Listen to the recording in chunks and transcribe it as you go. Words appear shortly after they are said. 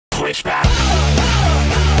Switchback.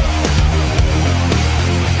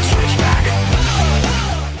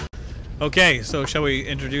 Switchback. Okay, so shall we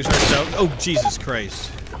introduce ourselves? Oh, Jesus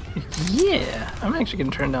Christ. Yeah, I'm actually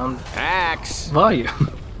gonna turn down Axe.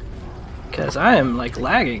 volume. Because I am, like,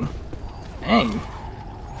 lagging. Dang.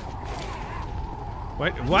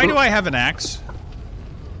 Why do I have an axe?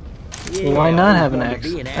 Well, why not have an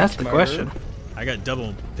axe? That's the question. I got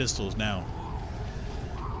double pistols now.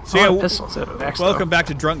 So So yeah, pistols out of axe. welcome back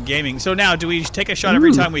to Drunk Gaming. So now, do we take a shot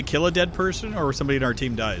every time we kill a dead person, or somebody in our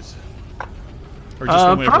team dies? Or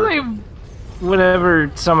just whenever? Probably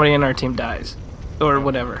whenever somebody in our team dies. Or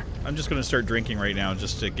whatever. I'm just gonna start drinking right now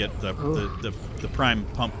just to get the prime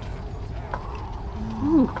pumped.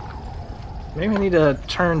 Ooh. Maybe I need to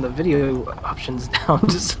turn the video options down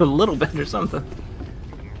just a little bit or something.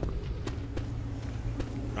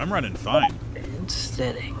 I'm running fine. And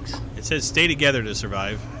settings. It says stay together to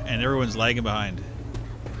survive, and everyone's lagging behind.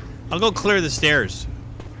 I'll go clear the stairs.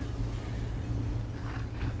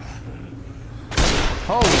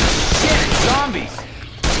 Holy shit, zombies!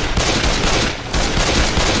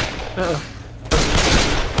 Uh-oh.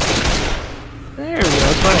 There we go.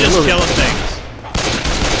 It's I'm running a just little killing bit. things.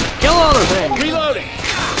 Kill all the things! Reloading!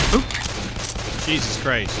 Jesus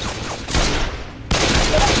Christ.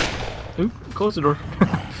 Oop, close the door.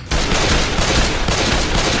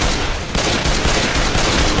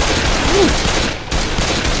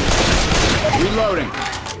 Reloading!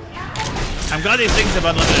 I'm glad these things have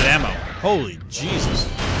unlimited ammo. Holy Jesus.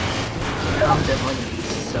 I'm definitely gonna need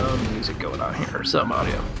some music going on here, or some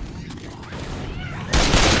audio.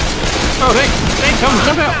 Oh, they come,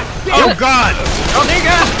 jump out! Oh God! Oh, dear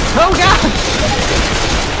God! Oh, God!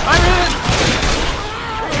 I'm in!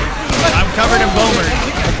 I'm covered in boomers.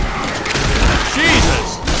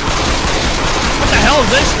 Jesus! What the hell is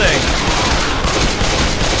this thing?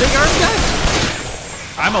 Big arm guy?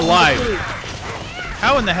 I'm alive.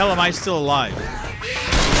 How in the hell am I still alive? I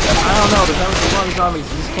don't know, but that was a lot of zombies.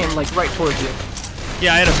 He just came, like, right towards you.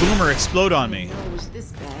 Yeah, I had a boomer explode on me. Oh, was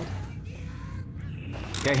this bad?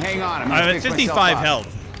 Okay, hang on. I'm I'm gonna at fix 55 myself up. health.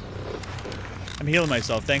 I'm healing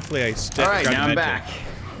myself. Thankfully, I All right, grabbed now a I'm med back.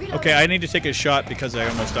 kit. Okay, I need to take a shot because I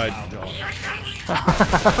almost died.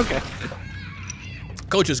 Okay.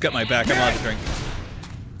 Coach has got my back. I'm allowed to drink.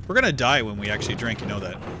 We're gonna die when we actually drink. You know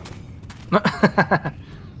that.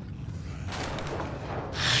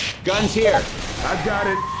 Guns here. I've got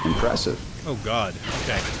it. Impressive. Oh God.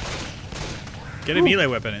 Okay. Get a melee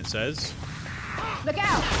weapon. It says. Look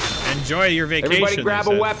out! Enjoy your vacation. Everybody grab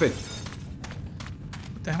they a said. weapon.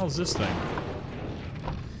 What the hell is this thing?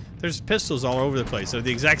 There's pistols all over the place. They're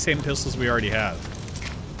the exact same pistols we already have.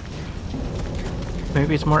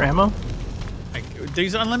 Maybe it's more ammo?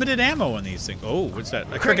 There's unlimited ammo on these things. Oh, what's that?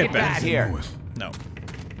 A cricket bat here. No.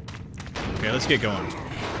 Okay, let's get going.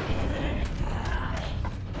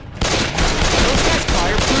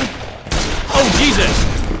 Oh Jesus!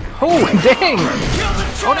 Oh, dang!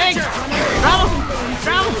 Oh, dang!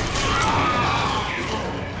 Drown!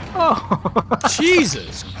 Oh!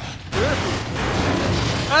 Jesus!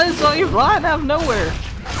 I just saw you flying out of nowhere.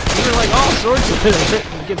 You were like all sorts of it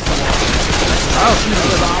against the wall. I'll shoot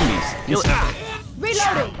the zombies.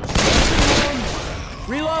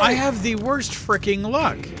 Reloading! I have the worst freaking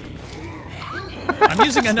luck. I'm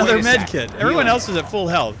using another Wait a med sec. kit. Everyone else is at full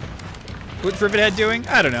health. What's Rivethead doing?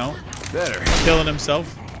 I don't know. Better. Killing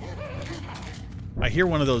himself. I hear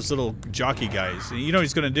one of those little jockey guys. You know what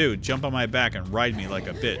he's gonna do? Jump on my back and ride me like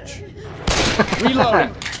a bitch.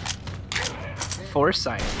 Reloading. For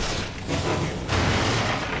science.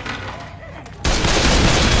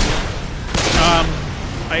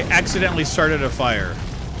 I accidentally started a fire.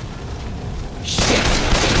 Shit.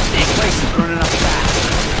 This place is burning up fast.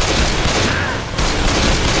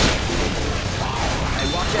 Hey,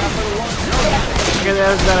 watch out for the one. Okay, that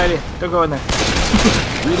was a bad idea. Don't go in there. I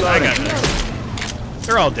Reloading. got this.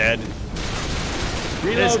 They're all dead.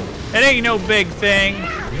 Reload. It ain't no big thing.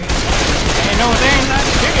 Ain't no thing like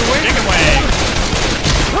chicken wing. Chicken wing.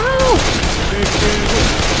 Woo!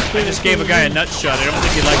 I just gave a guy a nut shot. I don't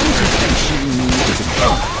think he liked it.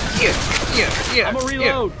 Yeah. I'm a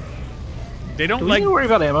reload. They don't Do we like. need to worry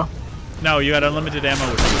about ammo? No, you got unlimited ammo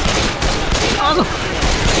with these. Awesome.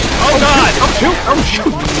 Oh God! Oh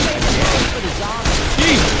shoot!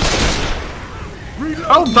 Jesus!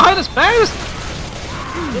 Oh, behind us! Behind us!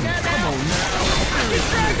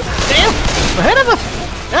 Damn! Ahead of us!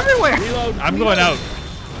 Everywhere! I'm going out.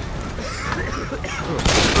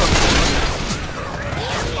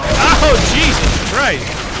 Oh Jesus Christ!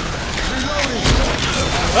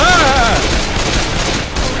 Ah!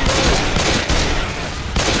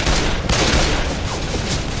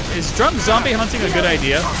 Is drunk zombie hunting a good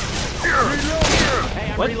idea?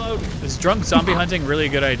 Hey, I'm What? reloading. Is drunk zombie hunting really a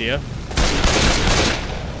good idea?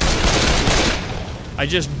 I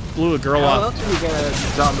just blew a girl How off. else are we gonna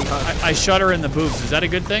zombie hunt? I shot her in the boobs. Is that a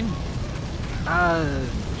good thing?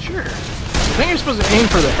 Sure. I think you're supposed to aim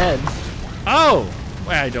for the head. Oh!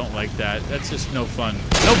 Well, I don't like that. That's just no fun.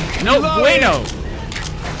 No bueno!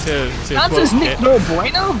 To That's quote his Nick it. No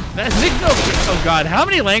Bueno? That's Nick no. Oh God! How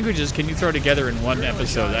many languages can you throw together in one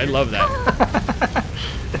episode? I love that.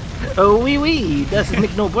 Oh, wee. That's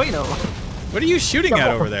Nick No Bueno. What are you shooting at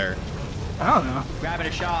over there? I don't know. Grabbing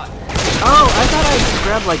a shot. Oh, I thought I just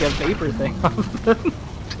grabbed like a vapor thing off the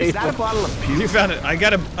Is that a table. bottle of You found it. I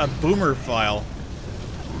got a boomer file.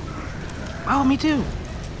 Oh, me too.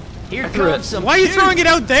 Here threw it. comes some Why are you puke. throwing it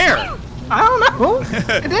out there? I don't know.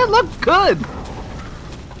 It didn't look good.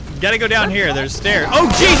 Gotta go down here. There's stairs. Oh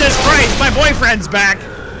Jesus Christ! My boyfriend's back.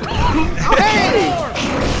 Hey!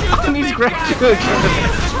 Oh, he's grabbed you again.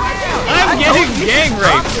 I'm getting gang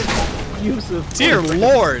raped. Abusive. Dear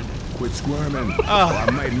Lord. Quit squirming.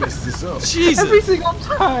 I might mess this up. Every Jesus. single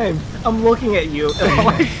time I'm looking at you, and all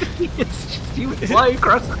I see is just you fly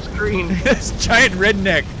across the screen. This giant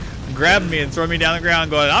redneck grabbed me and threw me down the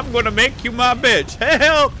ground, going, "I'm gonna make you my bitch.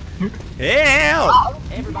 Help! Help!"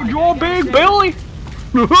 You're big, Billy.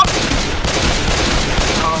 Oh,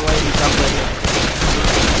 lady, something.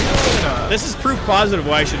 This is proof positive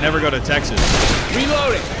why I should never go to Texas.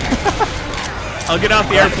 Reloading. I'll get off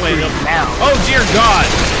the airplane. Now. Oh dear God!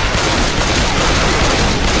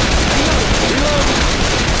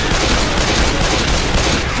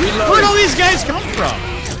 Where'd all these guys come from?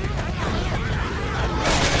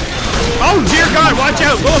 Oh dear God! Watch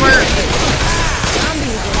out, Boomer!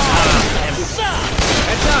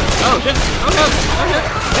 Oh shit! Oh no! Oh shit!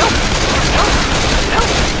 Help! Help! Help!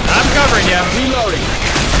 I'm covering you. Reloading.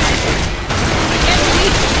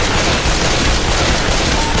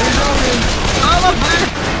 Oh, look fire!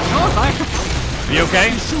 Oh, fire! You okay?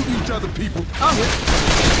 Shoot each other, people. Oh, good.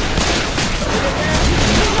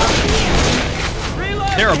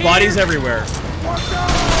 There are bodies everywhere.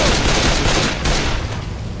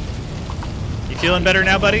 You feeling better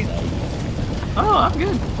now, buddy? Oh, I'm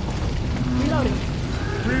good. Reloading.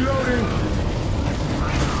 Reloading.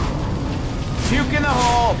 Puke in the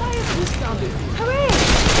hole. Hooray!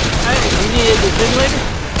 Hey, you need a defibrillator?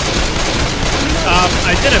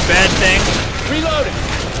 I did a bad thing. Reloading.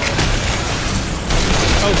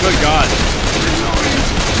 Oh, good God.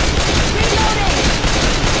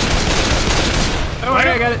 Oh,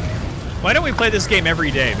 I got it. Why don't we play this game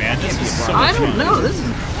every day, man? This is so I much don't fun. know. This is.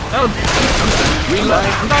 Oh,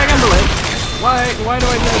 I'm back on delay. Why do I do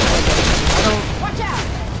this? I don't. Watch out!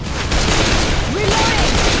 Reloading!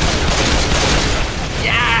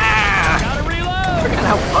 Yeah! Gotta reload. I forgot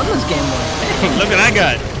how fun this game was. Dang. Look what I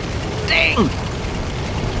got. Dang.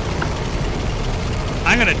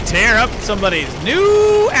 I'm gonna tear up somebody's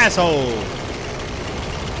new asshole.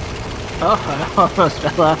 Oh, I almost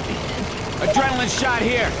fell off the edge. Adrenaline shot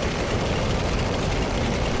here.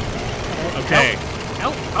 Okay.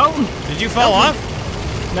 Oh, Did you fall off?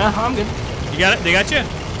 no, I'm good. You got it? They got you?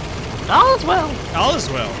 All is well. All is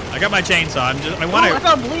well. I got my chainsaw. I Oh, want I to.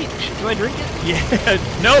 found bleach. Do I drink it? Yeah.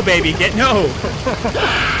 No, baby. No.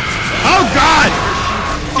 Oh God!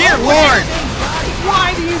 Dear Lord!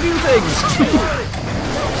 Why do you do things?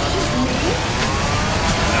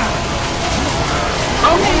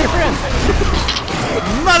 Oh, hey, your friend.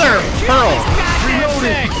 Mother of pearl!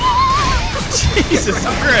 Jesus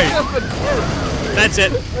Christ! That's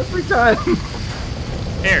it. Every time.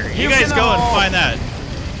 Here, you guys go and find that.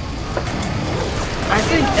 I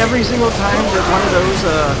think every single time that one of those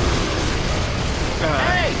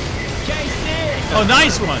Hey, chase this. Oh,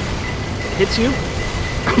 nice one. hits you,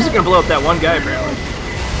 I'm just gonna blow up that one guy apparently.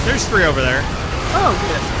 There's 3 over there. Oh,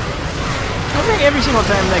 good. I think every single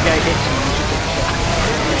time that guy hits you, you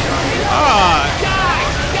should take a shot. Ah!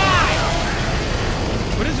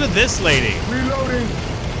 What is with this lady? Reloading.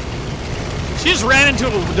 She just ran into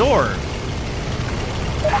a door.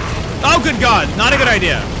 Oh, good God! Not a good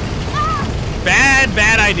idea.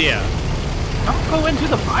 Bad idea. Don't go into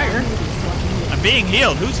the fire. I'm being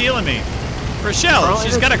healed. Who's healing me? Rochelle. Bro,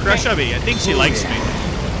 She's got a crush on me. I think she likes me.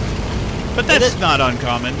 But that's not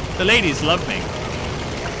uncommon. The ladies love me.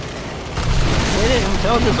 They didn't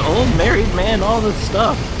tell this old married man all this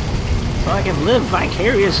stuff. So I can live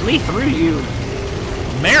vicariously through you.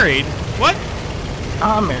 Married? What?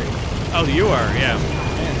 I'm married. Oh, you are, yeah.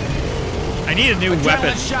 I need a new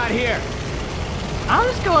weapon. Adrenaline shot here. I'm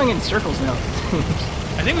just going in circles now.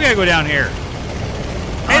 I think we gotta go down here.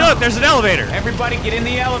 Hey, look, there's an elevator. Everybody get in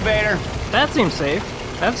the elevator. That seems safe.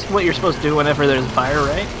 That's what you're supposed to do whenever there's a fire,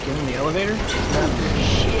 right? Get in the elevator?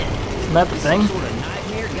 Shit. Isn't that the thing? Sort of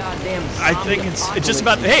nightmare, goddamn I zombie think it's apocalypse. just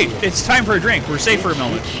about. Hey, it's time for a drink. We're safe for a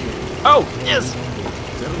moment. Oh, yes.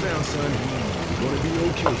 Settle down, son. You're gonna be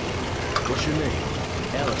okay. What's your name?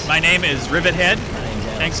 Ellis. My name is Rivet Head. My name's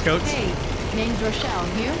Ellis. Thanks, Coach. Hey, name's Rochelle.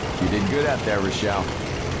 You? You did good out there, Rochelle.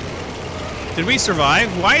 Did we survive?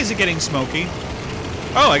 Why is it getting smoky?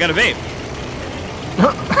 Oh, I got a vape.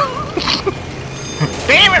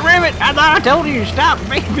 Damn it, Ribbit! I thought I told you to stop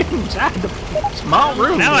vaping inside the small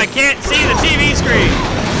room. Now I can't see the TV screen.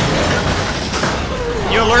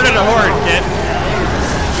 You alerted a horde, kid.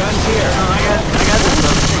 Guns here. Oh, I got this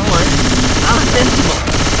stuff. Don't worry. I'm invincible.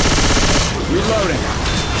 Reloading.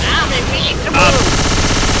 I'm invincible.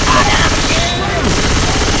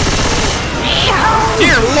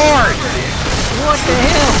 Dear Lord! What the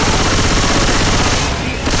hell?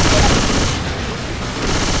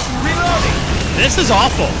 This is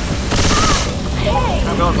awful.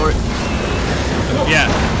 I'm going for it. Yeah.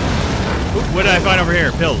 What did I find over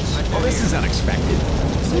here? Pills. Well, this is unexpected.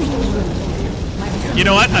 You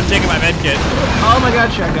know what? I'm taking my med kit. Oh my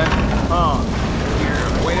god, shotgun. Oh.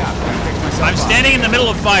 Wait up. I'm gonna fix myself I'm up. standing in the middle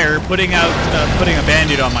of fire, putting a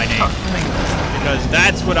Band-Aid on my name. Because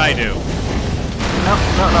that's what I do. No,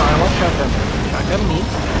 I want shotgun. Shotgun needs.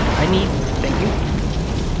 I need. Thank you.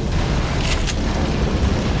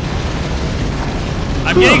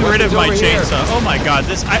 I'm getting rid of my over here. chainsaw. Oh my god,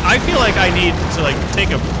 this I feel like I need to like take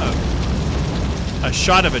a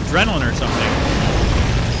shot of adrenaline or something.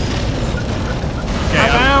 Okay, I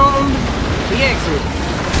found the exit.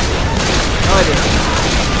 Oh, I did.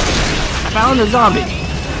 I found the zombie.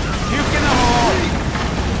 Puke in the hole.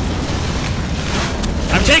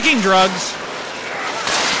 I'm taking drugs.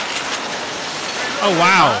 Oh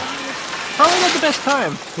wow. Probably not the best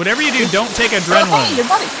time. Whatever you do, don't take Oh, hey, adrenaline. your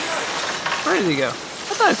buddy. Where did he go? I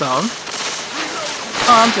thought I saw him.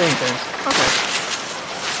 Oh, I'm saying things. Okay.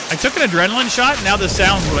 I took an adrenaline shot, now the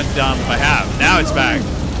sound went down by half. Now it's back.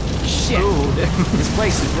 Shit. Ooh, This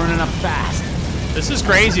place is burning up fast. This is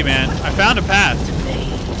crazy, man. I found a path.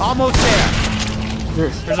 Almost there.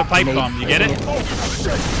 There's a pipe bomb. You get it?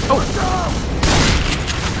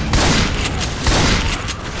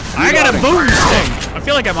 I got a boomstick. I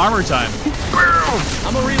feel like I'm armor time.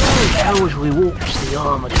 I'm a reload. As we watch the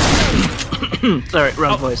armor. Sorry,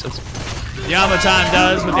 wrong voices. The armor time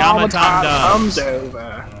does what the armor time comes does.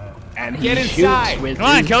 over, and he Get shoots inside. with Come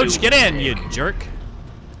on, his coach, boot. get in, you jerk.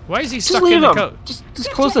 Why is he Just stuck leave in the him. coat?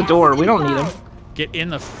 Just close the door. We don't need him. Get in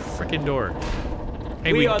the frickin' door.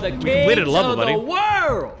 Hey, We are the completed kings a level, of buddy. the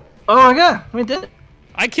world. Oh my god, we did it.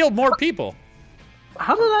 I killed more people.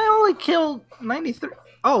 How did I only kill 93?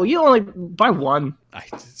 Oh, you only by one.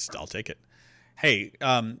 I'll take it. Hey,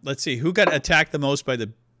 let's see. Who got attacked the most by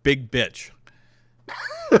the big bitch?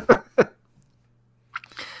 I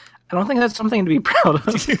don't think that's something to be proud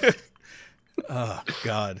of. Oh,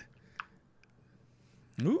 God.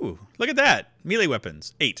 Ooh, look at that. Melee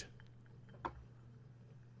weapons, 8.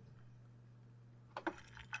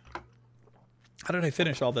 How did I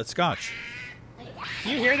finish all that scotch?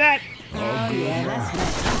 You hear that?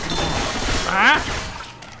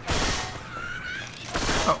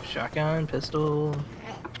 Oh, shotgun, pistol,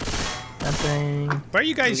 that thing. Why are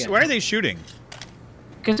you guys, why are they shooting?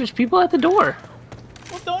 Because there's people at the door.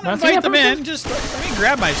 Well, don't Not seeing invite them a person? in. Just let me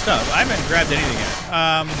grab my stuff. I haven't grabbed anything yet.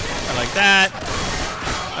 I like that.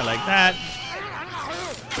 I like that.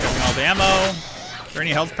 Grabbing all the ammo. Is there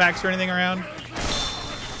any health packs or anything around?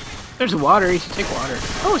 There's water. You should take water.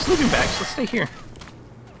 Oh, sleeping bags. Let's stay here.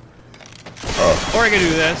 Or I could do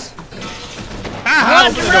this.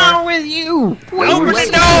 Ah, What's wrong with you? Open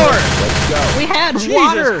the door! We had Jesus.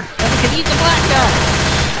 water, and we could eat the black guy.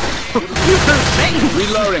 You were safe.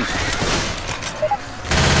 Reloading.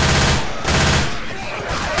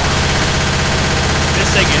 This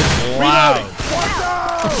thing is loud.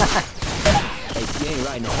 Hey, you ain't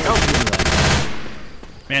riding a horse anyway.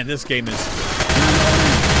 Man, this game is...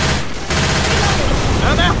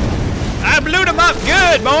 Oh, no. I blew them up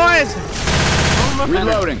good, boys!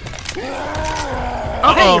 Reloading.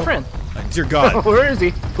 Oh, hey, Uh-oh. your friend. Dear God. Where is he?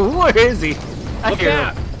 Where is he? I Look hear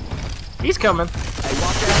out. him. He's coming. Hey,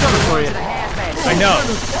 watch He's out. coming for you. I know.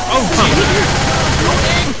 Oh, Jesus.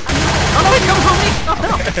 Oh, no, he's coming for me.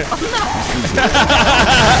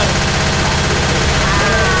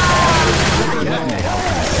 Oh, no.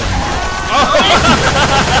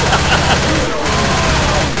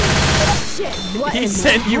 Shit, what He in the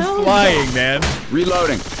sent you hell? flying, man.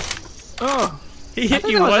 Reloading. Oh, He I hit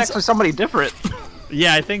think you that was once. actually somebody different.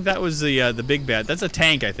 Yeah, I think that was the big bad. That's a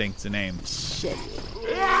tank, I think, is the name. Shit.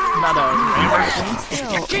 Not a...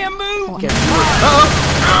 Still. Can't move.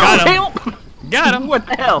 Got him. Help. Got him. What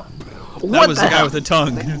the hell? What was the the guy hell? with the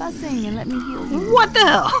tongue. Fussing and let me heal you. What the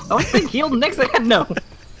hell? I was thinking healed next thing I know.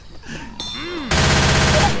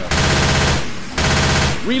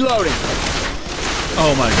 Reloading.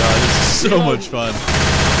 Oh my god, this is so much fun.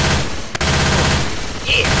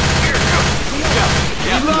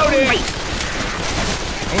 Reloading.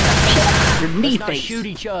 Your knee Let's not face. shoot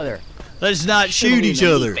each other. Let's not shoot each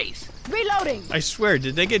other. Reloading. I swear,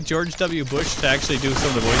 did they get George W. Bush to actually do some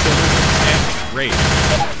of the voiceovers? Great.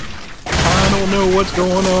 I don't know what's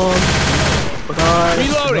going on, but I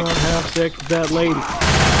Reloading. don't have sex with that lady.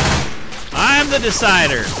 I'm the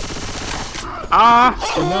decider. I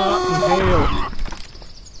cannot inhale.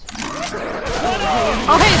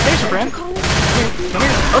 Oh hey, there's a friend. Come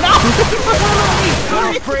here. Oh no!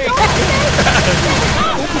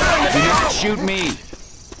 Do not shoot me.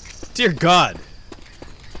 Dear God.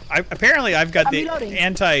 Apparently, I've got the reloading.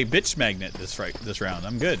 anti-bitch magnet this round.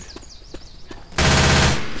 I'm good.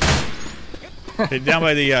 Okay, down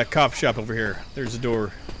by the cop shop over here. There's a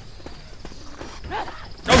door.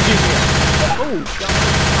 Oh,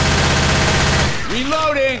 jeez.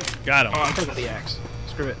 Reloading. Got him. Oh, I'm taking the axe.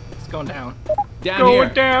 Screw it. It's going down. Down Going here.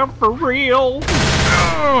 down for real.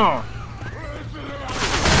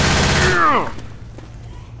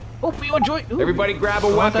 Oh, you enjoy. Ooh. Everybody grab a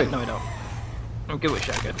I want that? weapon. No, I don't. I'm good with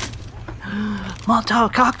shotgun.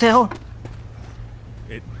 Molotov cocktail.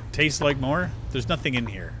 It tastes like more. There's nothing in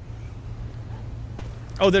here.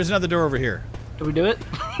 Oh, there's another door over here. Did we do it?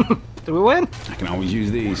 Did we win? I can always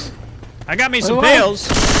use these. I got me some Oh. pails.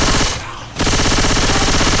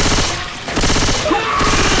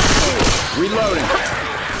 Reloading.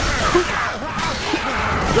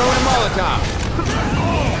 Throwing a Molotov.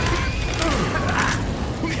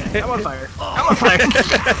 I'm on fire. I'm on fire.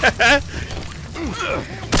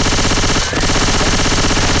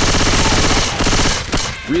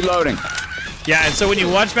 Reloading. Yeah, and so when you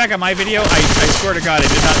watch back on my video, I swear to God, I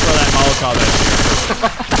did not throw that Molotov at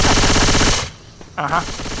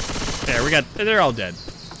you. There, they're all dead.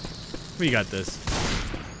 We got this.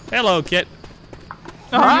 Hello, Kit.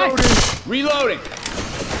 All right. Reloading.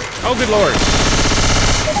 Oh, good Lord.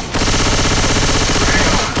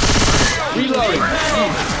 Reloading.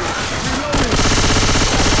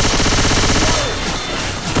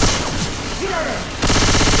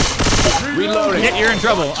 Reloading. Kit, you're in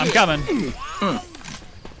trouble. I'm coming.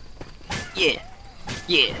 Yeah.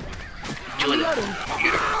 Yeah. Do it.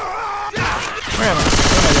 Where am I?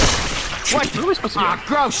 What are we supposed to do? Ah,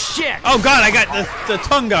 gross shit. Oh, God, I got the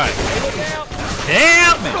tongue guy.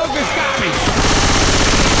 Help me. Focus got me.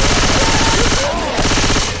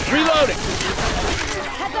 Reloading.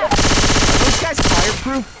 Those guys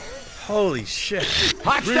fireproof. Holy shit.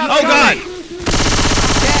 Hot stuff. Oh, God.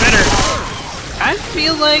 Better. I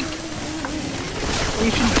feel like we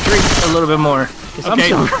should drink a little bit more. 'Cause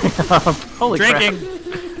Okay. I'm still holy Drinking. crap.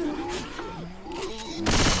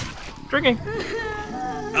 Drinking.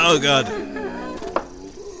 Oh, God.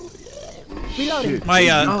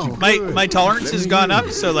 Reloading. My tolerance has gone up,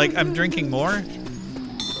 so, like, I'm drinking more.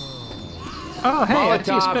 Oh, hey, I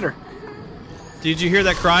see a Molotov. spitter. Did you hear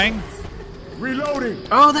that crying? Reloading.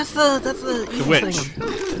 Oh, that's the evil witch.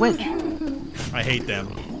 thing. Witch. I hate them.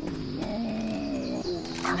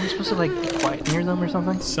 Are we supposed to like be quiet near them or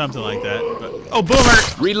something? Something like that. But, oh, Boomer!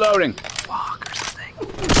 Reloading. Walk or something.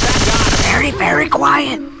 Very, very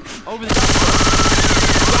quiet. Over the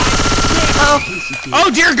Oh,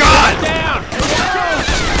 dear God! Down.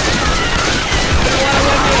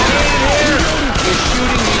 You're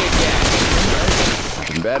shooting me again.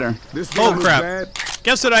 Nothing better. This Oh, one was crap. bad.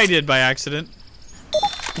 Guess what I did by accident?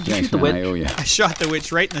 Thanks, the man, witch? I owe you. I shot the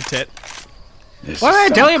witch right in the tit. What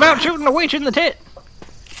did I tell you about shooting a witch in the tit?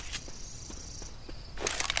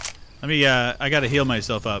 Let me, I gotta heal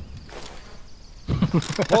myself up.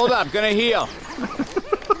 Hold up, gonna heal.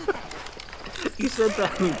 You said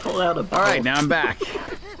that and you pulled out a bottle. All right, now I'm back.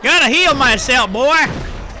 Gotta heal myself, boy!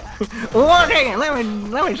 One second, let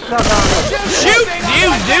me shut down. Shoot,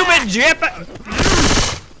 you stupid jipper!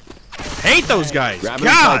 Hate those guys. Grabbing a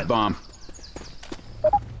pipe God! bomb.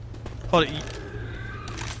 Hold it.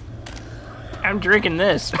 I'm drinking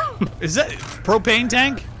this. Is that propane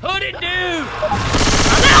tank? hooded dude.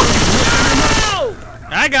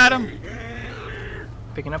 I got him.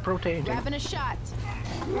 Picking up protein. Grabbing a shot.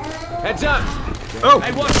 Heads up. Oh,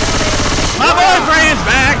 Hey, watch My boyfriend's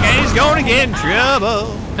back and he's gonna get in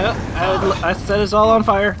trouble. I set us all on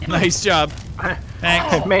fire. Nice job. I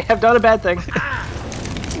Thanks. may have done a bad thing.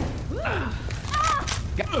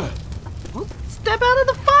 Step out of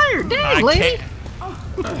the fire, dang, I lady. can't.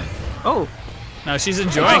 Oh, No, she's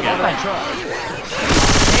enjoying it.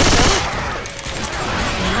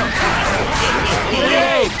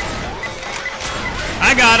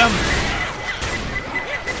 I got him.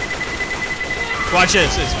 Watch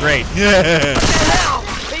this. It's great.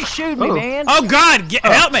 They shoot me, man. Oh God!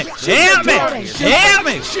 Help me! Help me! Help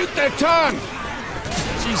me! Shoot their tongue!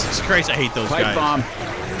 Jesus Christ! I hate those Pipe guys. bomb.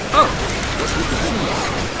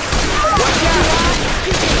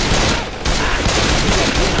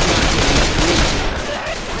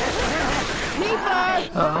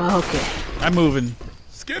 Okay. I'm moving.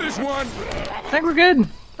 Skittish one. I think we're good.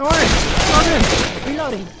 Don't worry. It's all good.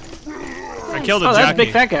 Reloading. I killed a Oh, that's a jockey.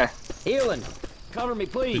 big fat guy. Healing. Cover me,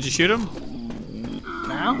 please. Did you shoot him?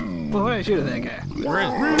 Now? Well, what did I shoot at that guy? Where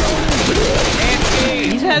is?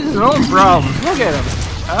 He has his own problems. Look at him.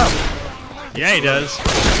 Oh. Yeah, he does.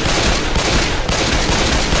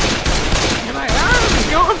 You're like, he's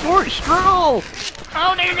going for it. Stroll.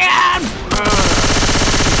 Oh, dear God.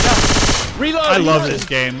 Reload. I love this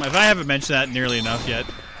game. If I haven't mentioned that nearly enough yet.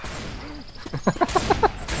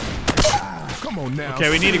 Come on now. Okay,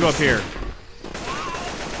 we need to go up here.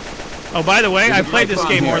 Oh, by the way, I've played this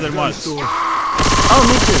game more than once. Oh,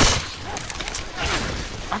 me too.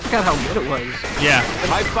 I forgot how good it was. Yeah.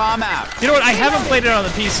 Pipe bomb out. You know what? I haven't played it on the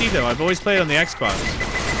PC though. I've always played it on the Xbox.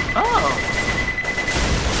 Oh.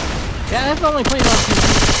 Yeah, that's only played on PC.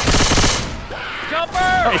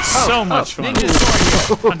 Jumper. It's so much fun. Ninja sword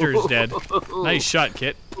here. Hunter is dead. Nice shot,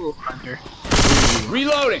 Kit. Hunter.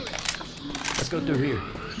 Reloading. Let's go through here.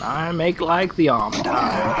 I make like the arm time.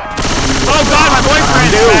 Oh God, my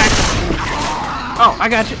boyfriend's back. Oh, I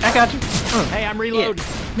got you. I got you. Hey, I'm reloading.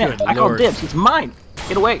 Yeah, Good I call Lord. dibs. It's mine.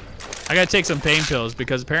 Get away. I gotta take some pain pills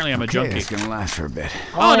because apparently I'm a junkie. It's gonna last for a bit.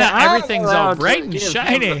 Oh, now I'm everything's all allowed to bright and give him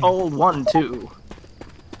shiny. the old one too.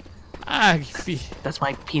 Ah, That's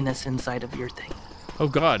my penis inside of your thing. oh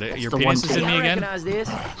God, your the penis one is in thing. me I again? recognize this.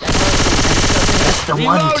 That's the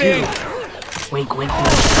one Reloading. too. Wink, wink,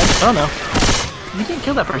 nudge. Oh no. You didn't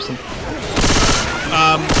kill that person. We're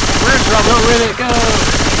in trouble. Go with it. Go.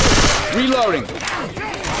 Reloading.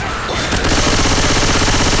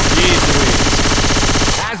 Jeez Louise.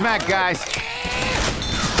 Hazmat guys.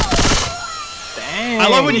 Dang. I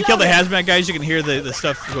love when you kill the hazmat guys, you can hear the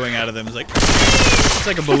stuff going out of them. It's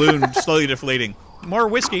like a balloon slowly deflating. More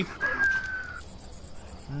whiskey.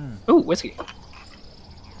 Ooh, whiskey.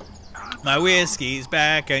 My whiskey's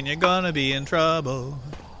back and you're gonna be in trouble.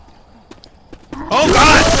 Oh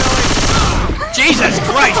God! Jesus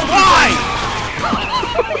Christ, why?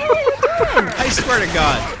 I swear to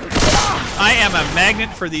God. I am a magnet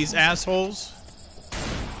for these assholes.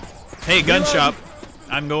 Hey, gun shop.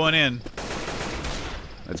 I'm going in.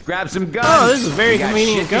 Let's grab some guns. Oh, this is a very We got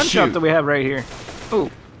convenient shit to gun shop shoot. that we have right here. Ooh,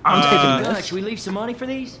 I'm taking this. Should we leave some money for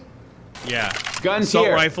these? Yeah. Guns Assault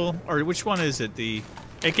here. rifle. Or which one is it? The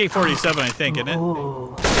AK-47, I think, isn't it?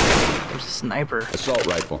 Ooh, there's a sniper. Assault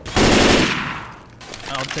rifle.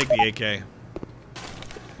 I'll take the AK.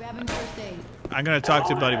 Grabbing first aid. I'm gonna talk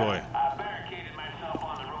to Buddy Boy.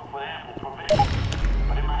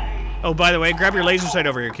 Oh, by the way, grab your laser sight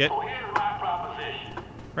over here, Kit.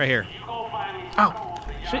 Right here. Oh,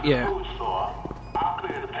 shit, yeah.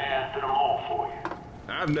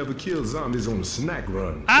 I've never killed zombies on a snack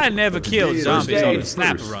run. I never But killed today zombies is on a first.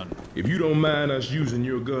 snap run. If you don't mind us using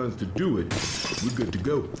your guns to do it, we're good to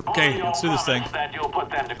go. Okay, let's do this thing. That you'll put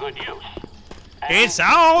them to good use. It's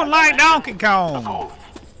on like Donkey Kong.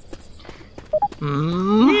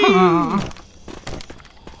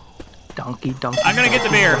 Donkey, donkey. I'm gonna get the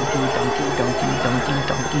beer.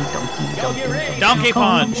 Donkey. Donkey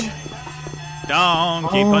punch.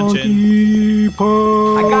 Donkey punching. I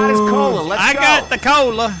got his cola. Let's I go. got the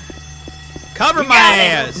cola. Cover my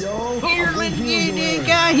ass. Here, let's get that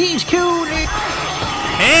guy. He's cool.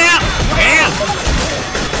 Help! Help!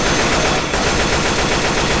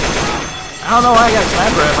 I don't know why I got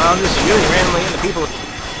sniper rifle. I'm just shooting randomly into people.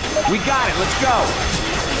 We got it. Let's go.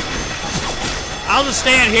 I'll just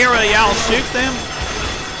stand here while y'all shoot them.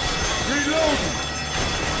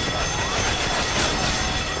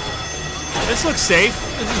 This looks safe.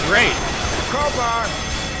 This is great. Crowbar.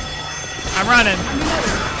 I'm running.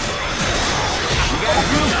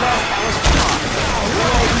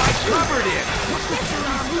 Covered it.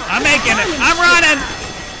 I'm making it. I'm running.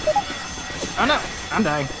 Oh no, I'm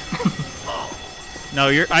dying. No,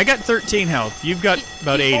 I got 13 health. You've got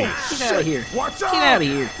about 80. Get out of here. Watch Get out of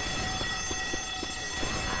here.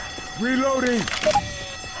 Reloading.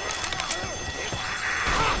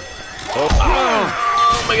 Oh,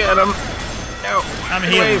 look at him. No, I'm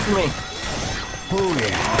get away healing. from me. Oh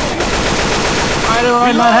yeah. Why do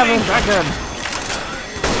I not have a shotgun?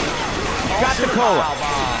 Got the cola.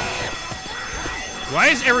 Why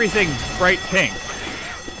is everything bright pink?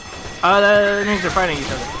 That means they're fighting each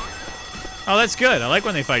other. Oh, that's good. I like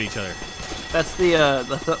when they fight each other. That's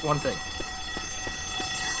the one thing.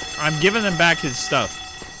 I'm giving them back his stuff.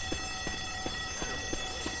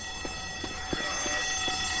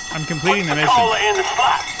 I'm completing the mission. in the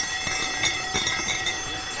spot.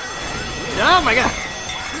 Oh my god!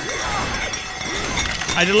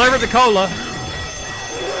 I delivered the cola.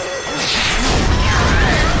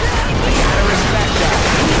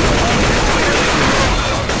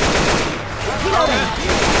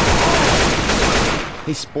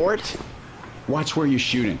 Hey, sport. Watch where you're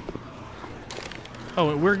shooting.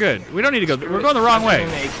 Oh, we're good. We don't need to go. We're going the wrong way.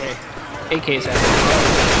 AK is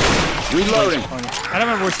out. Reloading. I don't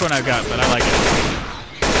remember which one I've got, but I like it.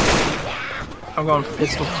 I'm going for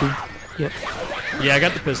pistol too. Yep. Yeah, I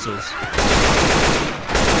got the pistols.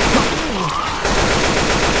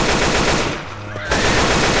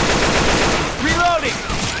 Reloading!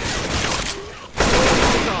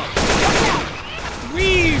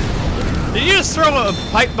 Whee! Did you just throw a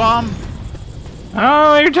pipe bomb? I don't know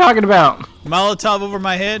what you're talking about. Molotov over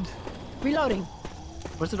my head? Reloading.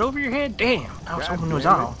 Was it over your head? Damn. I was hoping it was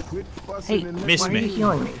on. Quit fussing Hey, and Miss why are me. you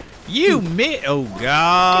healing me? You Oh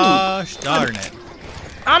gosh, darn it.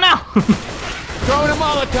 Oh no! Throwing a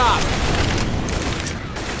Molotov!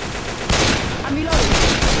 I'm reloading.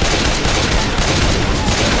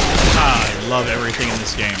 Ah, I love everything in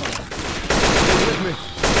this game. Stay with me.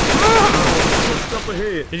 Just up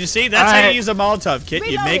ahead. Did you see? That's how Alright. you use a Molotov kit.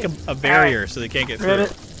 You make a barrier so they can't get through.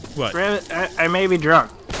 Ribbit, What? Ribbit, I may be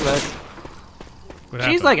drunk, but What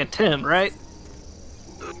she's happened? like a 10, right?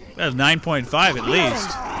 That's 9.5 at least.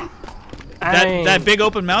 I mean, That big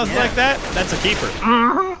open mouth like that, that's a keeper.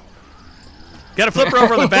 Gotta flip her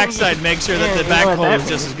over on the backside and make sure that Yeah, the you back know what hole that is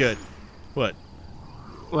just as good. What?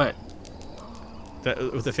 What?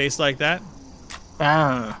 With a face like that?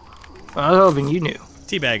 I was hoping you knew.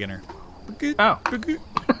 Teabagging her. Oh.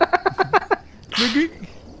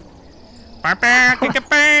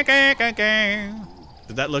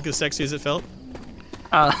 Did that look as sexy as it felt?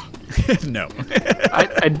 No.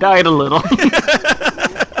 I died a little.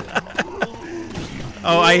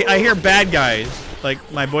 Oh, I hear bad guys, like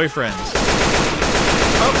my boyfriends.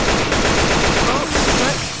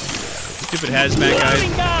 Stupid hazmat guys.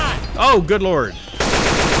 Oh, good lord.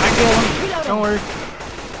 I kill him. Don't worry.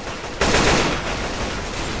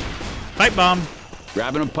 Pipe bomb.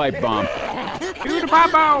 Grabbing a pipe bomb. Shoot a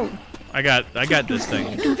pop out. I got this thing.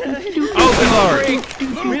 Oh, good lord.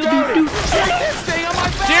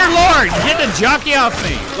 Dear lord, get the jockey off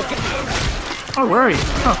me. Oh, where are you?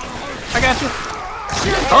 Oh, I got you.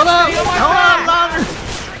 Hold up. Hold on, longer.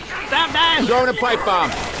 Stop dying. Throwing a pipe bomb.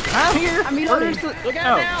 I'm here. I'm reloading. Look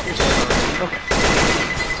out now.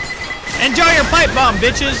 Enjoy your pipe bomb,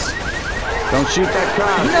 bitches. Don't shoot that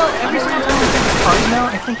crowd. You know, every single time I think of cards now,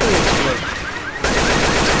 I think they explode.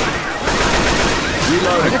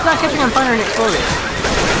 If it's not catching on fire and exploding.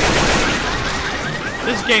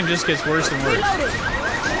 This game just gets worse and worse.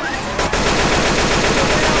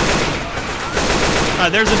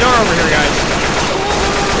 There's a door over here, guys.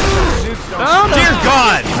 Oh, no. Dear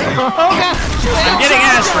God! Oh, God. I'm getting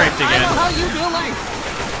ass raped again. How you doing?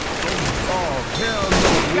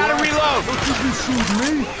 Gotta reload! Don't you be shooting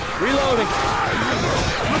me. Reloading!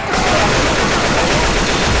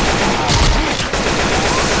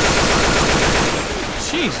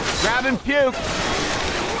 Jesus. Grabbing puke!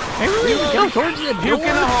 Go towards the Puke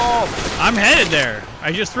in the hole! I'm headed there.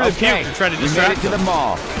 I just threw the Okay, puke to try to we made distract it to the them.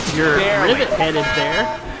 mall. You're Barely. rivet headed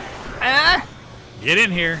there. Ah! Get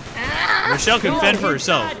in here. Rochelle can fend for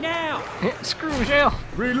herself. Screw Michelle.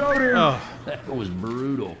 Reloading. Oh, That was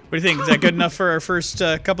brutal. what do you think? Is that good enough for our first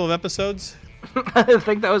couple of episodes? I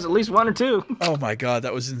think that was at least one or two. Oh my God,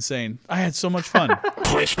 that was insane. I had so much fun.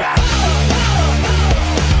 Push back.